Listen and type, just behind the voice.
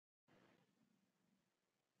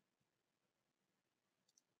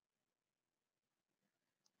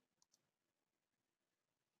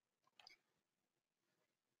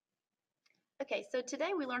Okay, so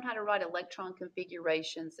today we learned how to write electron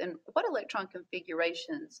configurations. And what electron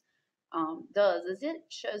configurations does is it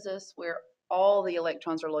shows us where all the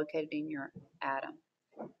electrons are located in your atom.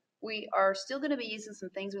 We are still going to be using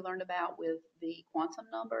some things we learned about with the quantum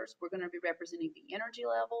numbers. We're going to be representing the energy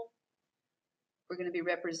level. We're going to be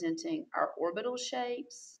representing our orbital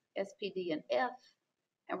shapes, SPD and F.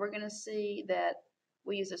 And we're going to see that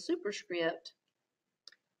we use a superscript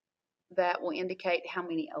that will indicate how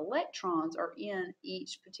many electrons are in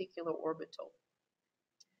each particular orbital.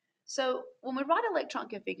 So when we write electron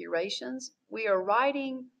configurations, we are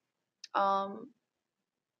writing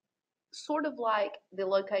sort of like the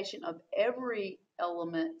location of every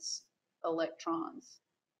element's electrons.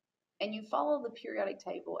 And you follow the periodic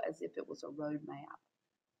table as if it was a road map.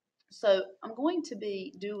 So I'm going to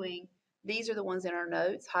be doing, these are the ones in our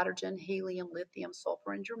notes, hydrogen, helium, lithium,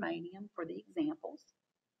 sulfur, and germanium for the examples.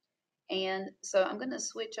 And so I'm going to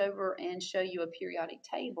switch over and show you a periodic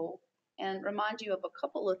table and remind you of a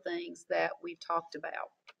couple of things that we've talked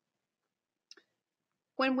about.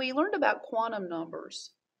 When we learned about quantum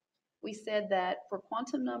numbers, we said that for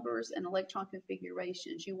quantum numbers and electron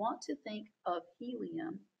configurations, you want to think of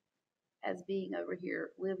helium as being over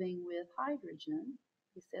here living with hydrogen.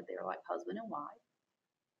 We said they're like husband and wife.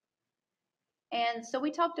 And so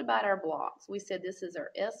we talked about our blocks. We said this is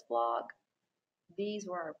our S block. These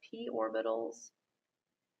were our p orbitals.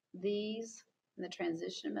 These in the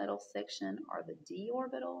transition metal section are the d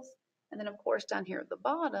orbitals. And then, of course, down here at the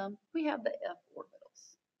bottom, we have the f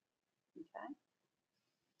orbitals. Okay.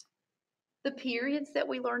 The periods that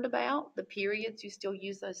we learned about, the periods, you still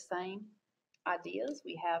use those same ideas.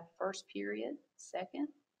 We have first period, second,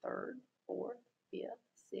 third, fourth, fifth,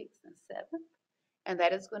 sixth, and seventh. And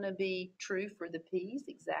that is going to be true for the p's,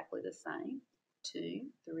 exactly the same.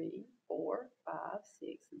 2, 3, 4, 5,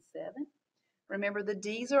 6, and 7. Remember, the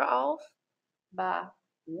D's are off by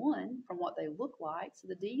 1 from what they look like. So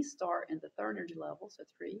the D's start in the third energy level, so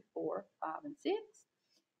 3, 4, 5, and 6.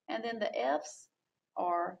 And then the F's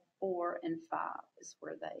are 4 and 5 is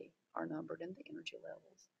where they are numbered in the energy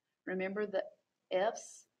levels. Remember, the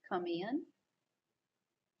F's come in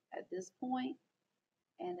at this point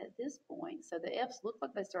and at this point. So the F's look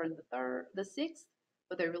like they start in the 6th,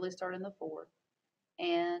 but they really start in the 4th.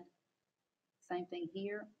 And same thing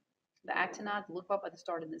here. The actinides look like they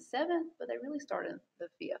start in the 7th, but they really start in the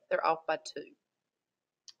 5th. They're off by 2.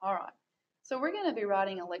 All right. So we're going to be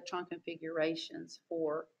writing electron configurations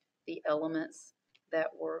for the elements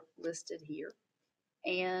that were listed here.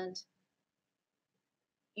 And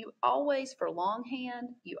you always, for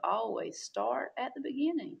longhand, you always start at the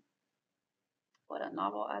beginning. What a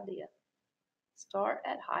novel idea. Start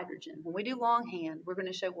at hydrogen. When we do longhand, we're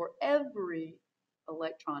going to show where every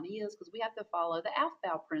electron is because we have to follow the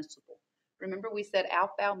Aufbau principle. Remember, we said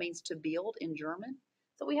Aufbau means to build in German.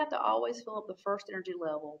 So we have to always fill up the first energy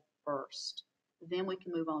level first. Then we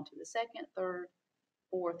can move on to the second, third,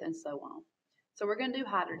 fourth, and so on. So we're going to do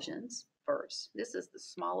hydrogens first. This is the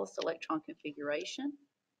smallest electron configuration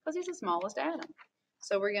because he's the smallest atom.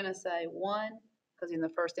 So we're going to say 1 because he's in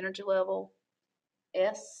the first energy level,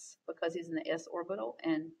 S because he's in the s orbital,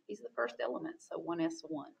 and he's the first element, so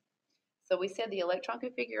 1s1. So we said the electron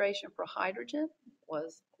configuration for hydrogen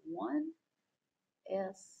was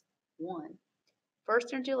 1s1.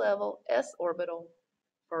 First energy level, s orbital,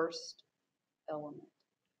 first element.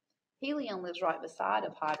 Helium lives right beside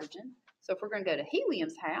of hydrogen. So if we're going to go to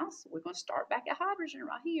helium's house, we're going to start back at hydrogen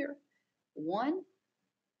right here.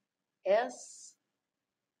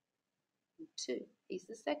 1s2. He's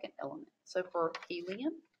the second element. So for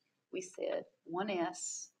helium, we said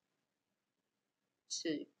 1s2.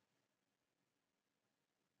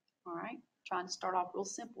 All right, trying to start off real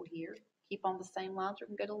simple here. Keep on the same lines. We're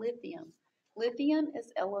going to go to lithium. Lithium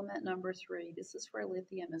is element number 3. This is where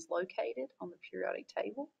lithium is located on the periodic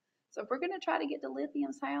table. So if we're going to try to get to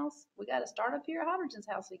lithium's house, we got to start up here at hydrogen's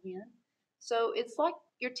house again. So it's like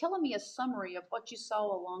you're telling me a summary of what you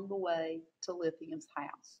saw along the way to lithium's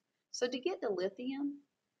house. So to get to lithium,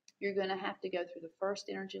 you're going to have to go through the first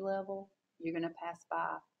energy level. You're going to pass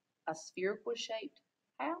by a spherical shaped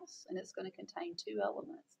house, and it's going to contain 2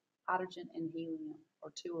 elements, hydrogen and helium,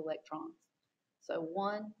 or 2 electrons. So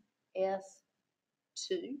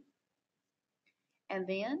 1s2. And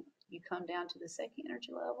then you come down to the second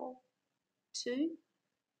energy level, 2.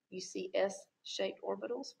 You see S-shaped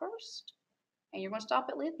orbitals first. And you're going to stop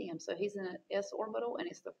at lithium. So he's in an s orbital, and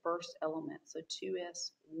it's the first element, so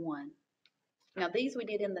 2s1. Now, these we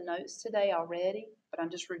did in the notes today already, but I'm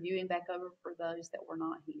just reviewing back over for those that were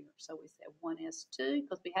not here. So we said 1s2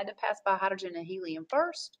 because we had to pass by hydrogen and helium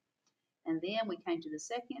first. And then we came to the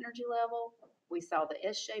second energy level. We saw the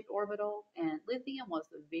S-shaped orbital, and lithium was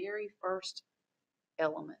the very first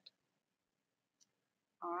element.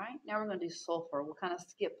 All right, now we're going to do sulfur. We'll kind of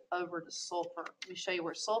skip over to sulfur. Let me show you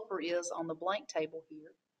where sulfur is on the blank table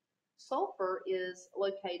here. Sulfur is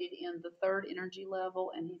located in the third energy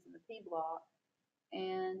level, and he's in the P block,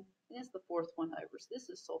 and it's the fourth one over. So this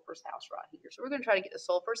is sulfur's house right here. So we're going to try to get to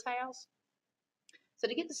sulfur's house. So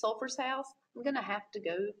to get to sulfur's house, I'm going to have to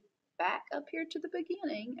go back up here to the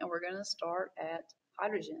beginning, and we're going to start at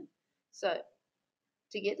hydrogen. So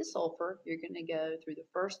to get to sulfur, you're going to go through the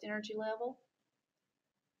first energy level.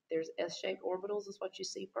 There's S-shaped orbitals is what you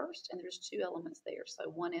see first, and there's two elements there.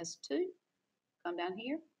 So 1s2, come down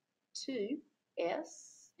here,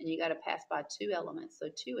 2s, and you got to pass by two elements, so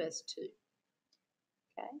 2s2.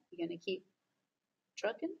 Okay, you're going to keep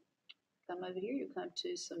trucking. Come over here, you come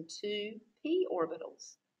to some 2p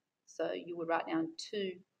orbitals. So you would write down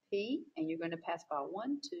 2p, and you're going to pass by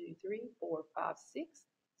 1, 2, 3, 4, 5, 6.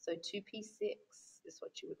 So 2p6 is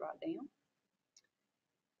what you would write down.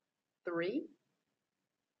 3s,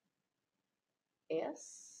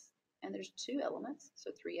 and there's two elements,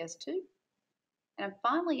 so 3s2. And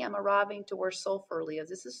finally, I'm arriving to where sulfur lives.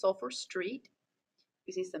 This is Sulfur Street.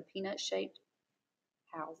 You see some peanut-shaped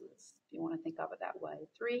houses, if you want to think of it that way.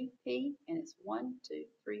 3p, and it's 1, 2,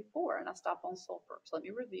 3, 4, and I stop on sulfur. So let me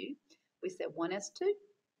review. We said 1s2,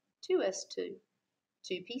 2s2,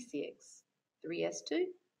 2p6, 3s2,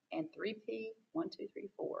 and 3p, 1, 2, 3,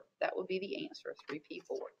 4. That would be the answer,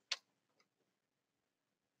 3p4.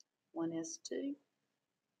 1s2,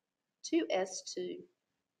 2s2,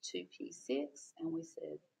 2p6, and we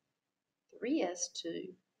said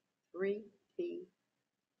 3s2,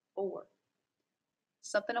 3p4.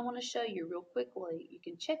 Something I want to show you real quickly. You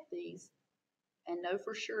can check these and know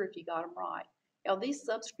for sure if you got them right. Now, these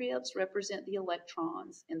subscripts represent the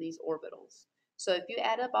electrons in these orbitals. So if you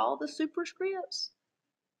add up all the superscripts,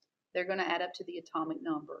 they're going to add up to the atomic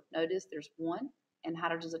number. Notice there's 1, and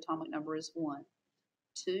hydrogen's atomic number is 1.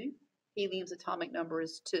 2, helium's atomic number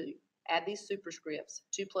is 2. Add these superscripts.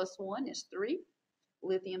 2 plus 1 is 3.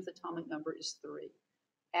 Lithium's atomic number is 3.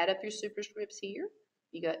 Add up your superscripts here.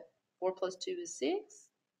 You got 4 plus 2 is 6,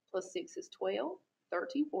 plus 6 is 12,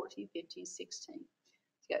 13, 14, 15, 16. You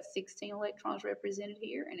got 16 electrons represented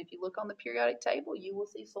here, and if you look on the periodic table, you will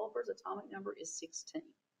see sulfur's atomic number is 16.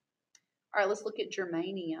 All right, let's look at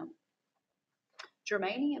germanium.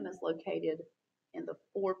 Germanium is located in the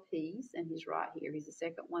 4p's, and he's right here. He's the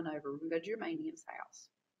second one over. We're going to go to germanium's house.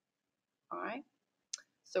 All right,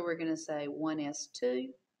 so we're going to say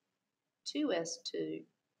 1s2, 2s2,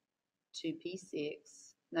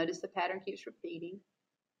 2p6. Notice the pattern keeps repeating.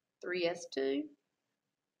 3s2,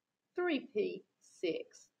 3p6.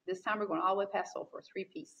 This time we're going all the way past sulfur,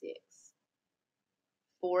 3p6.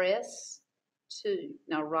 4s2.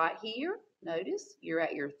 Now right here, notice you're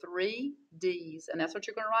at your 3Ds, and that's what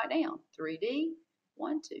you're going to write down. 3D,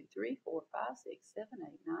 1, 2, 3, 4, 5, 6, 7,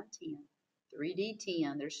 8, 9, 10.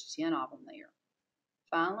 3D10, there's 10 of them there.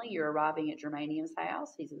 Finally, you're arriving at germanium's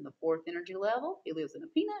house. He's in the fourth energy level. He lives in a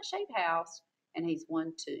peanut-shaped house, and he's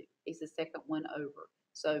 1, 2. He's the second one over.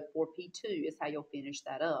 So 4p2 is how you'll finish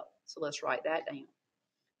that up. So let's write that down.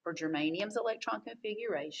 For germanium's electron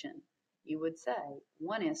configuration, you would say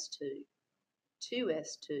 1s2,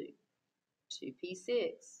 2s2,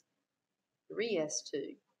 2p6,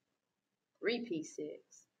 3s2,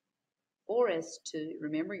 3p6, 4s2,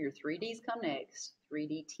 remember your 3Ds come next,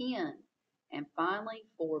 3D10, and finally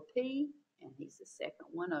 4p, and he's the second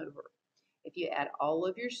one over. If you add all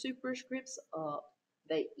of your superscripts up,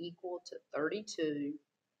 they equal to 32,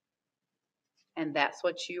 and that's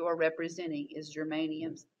what you are representing is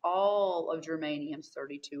germanium's, all of germanium's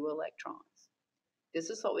 32 electrons. This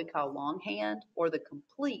is what we call longhand or the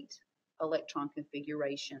complete electron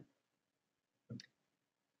configuration